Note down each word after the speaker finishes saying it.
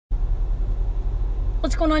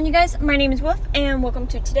What's going on, you guys? My name is Woof and welcome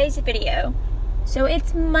to today's video. So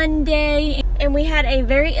it's Monday and we had a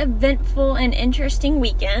very eventful and interesting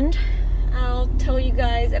weekend. I'll tell you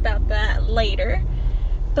guys about that later.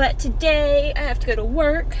 But today I have to go to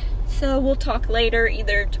work, so we'll talk later,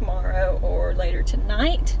 either tomorrow or later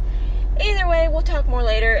tonight. Either way, we'll talk more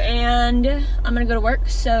later, and I'm gonna go to work,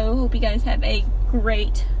 so hope you guys have a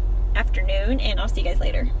great afternoon and I'll see you guys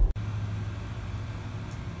later.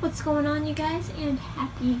 What's going on, you guys, and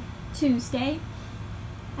happy Tuesday.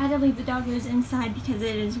 I had to leave the doggos inside because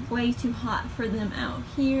it is way too hot for them out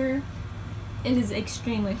here. It is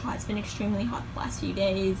extremely hot. It's been extremely hot the last few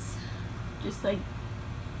days. Just like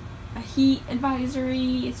a heat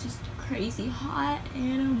advisory. It's just crazy hot,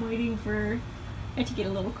 and I'm waiting for it to get a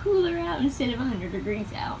little cooler out instead of 100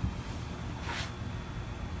 degrees out.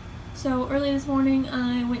 So early this morning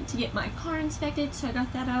I went to get my car inspected, so I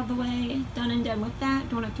got that out of the way, done and done with that,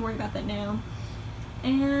 don't have to worry about that now.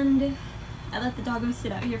 And I let the doggos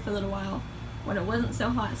sit out here for a little while when it wasn't so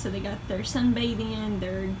hot, so they got their sunbathing,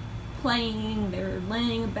 they're playing, they're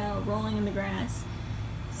laying about, rolling in the grass.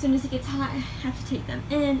 As soon as it gets hot, I have to take them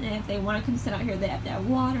in, and if they want to come sit out here they have to have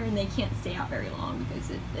water, and they can't stay out very long because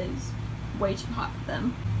it is way too hot for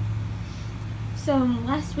them. So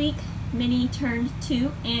last week Minnie turned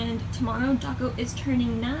 2, and tomorrow Doggo is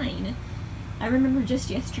turning 9. I remember just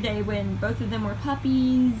yesterday when both of them were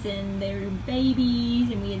puppies and they were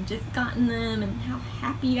babies and we had just gotten them, and how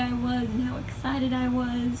happy I was and how excited I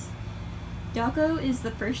was. Doggo is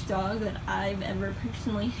the first dog that I've ever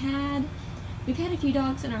personally had. We've had a few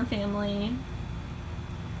dogs in our family.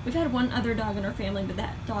 We've had one other dog in our family, but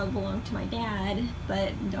that dog belonged to my dad.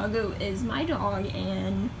 But Doggo is my dog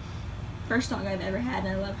and first dog I've ever had,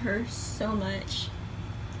 and I love her so much.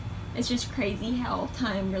 It's just crazy how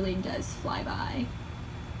time really does fly by.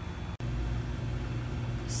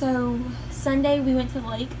 So Sunday we went to the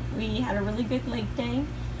lake. We had a really good lake day.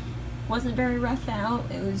 Wasn't very rough out.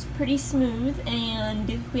 It was pretty smooth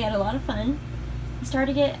and we had a lot of fun. It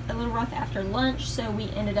started to get a little rough after lunch, so we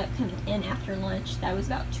ended up coming in after lunch. That was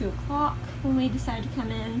about 2 o'clock when we decided to come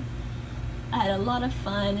in. I had a lot of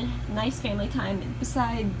fun, nice family time.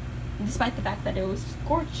 Despite the fact that it was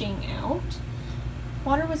scorching out.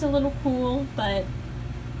 Water was a little cool, but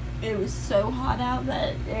it was so hot out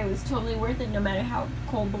that it was totally worth it no matter how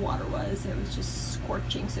cold the water was. It was just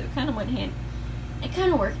scorching, so it kind of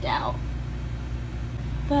worked out.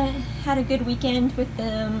 But had a good weekend with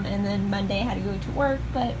them, and then Monday I had to go to work,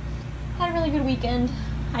 but had a really good weekend.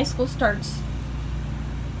 School starts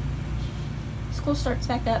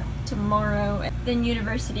back up tomorrow, and then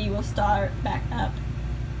university will start back up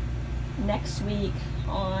next week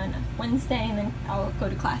on Wednesday, and then I'll go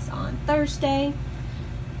to class on Thursday.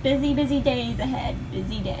 Busy days ahead,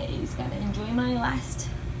 busy days. Gotta enjoy my last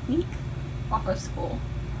week off of school.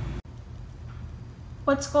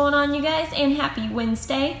 What's going on, you guys, and happy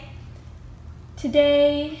Wednesday.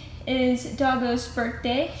 Today is Doggo's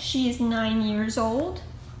birthday. She is 9 years old.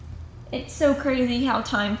 It's so crazy how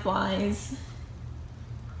time flies.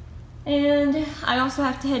 And I also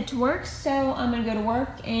have to head to work, so I'm gonna go to work,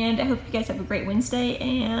 and I hope you guys have a great Wednesday,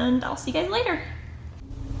 and I'll see you guys later.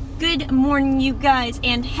 Good morning, you guys,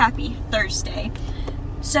 and happy Thursday.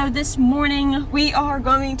 So this morning we are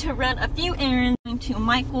going to run a few errands to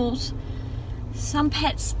Michael's, some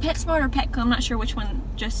PetSmart or Petco, I'm not sure which one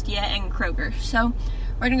just yet, and Kroger. So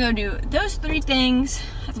we're gonna go do those 3 things.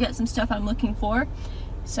 I've got some stuff I'm looking for,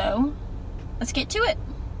 so let's get to it.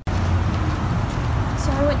 So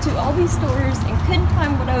I went to all these stores and couldn't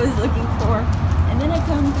find what I was looking for, and then I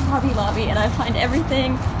come to Hobby Lobby and I find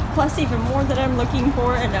everything plus even more that I'm looking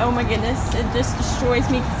for, and oh my goodness, it just destroys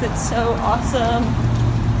me because it's so awesome.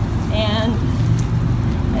 And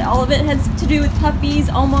all of it has to do with puppies,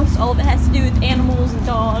 almost all of it has to do with animals and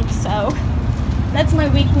dogs, so that's my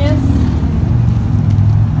weakness.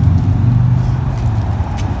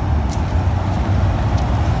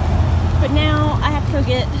 But now I have to go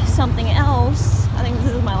get something else. I think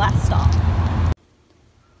this is my last stop.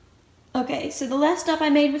 Okay, so the last stop I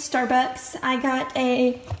made was Starbucks. I got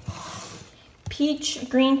a peach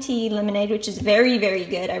green tea lemonade, which is very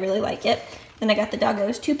good. I really like it. Then I got the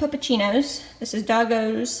Doggos 2 puppuccinos. This is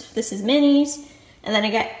Doggos, this is Minnie's. And then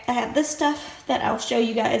I have this stuff that I'll show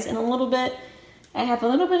you guys in a little bit. I have a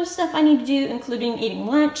little bit of stuff I need to do, including eating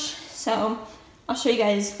lunch. So I'll show you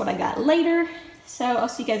guys what I got later. So I'll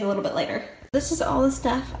see you guys a little bit later. This is all the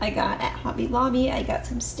stuff I got at Hobby Lobby. I got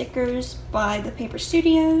some stickers by the Paper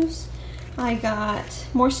Studios. I got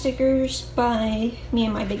more stickers by Me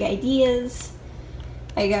and My Big Ideas.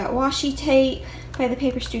 I got washi tape by the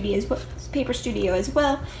Paper Studio as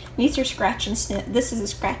well. These are scratch and sniff. This is a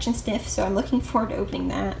scratch and sniff, so I'm looking forward to opening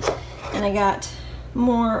that. And I got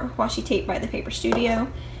more washi tape by the Paper Studio.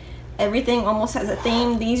 Everything almost has a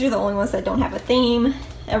theme. These are the only ones that don't have a theme.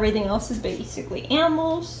 Everything else is basically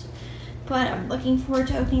animals. But I'm looking forward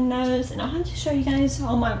to opening those, and I'll have to show you guys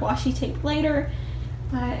all my washi tape later.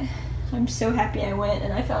 But I'm so happy I went,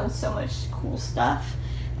 and I found so much cool stuff.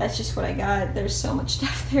 That's just what I got. There's so much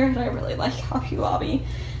stuff there, and I really like Hobby Lobby.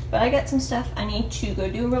 But I got some stuff I need to go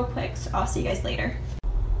do real quick, so I'll see you guys later.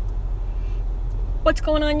 What's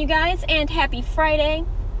going on, you guys, and happy Friday.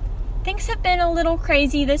 Things have been a little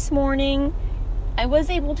crazy this morning. I was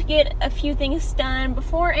able to get a few things done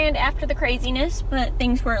before and after the craziness, but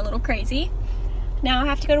things were a little crazy. Now I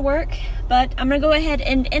have to go to work, but I'm going to go ahead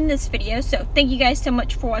and end this video. So thank you guys so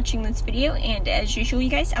much for watching this video, and as usual, you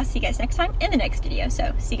guys, I'll see you guys next time in the next video.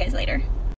 So see you guys later.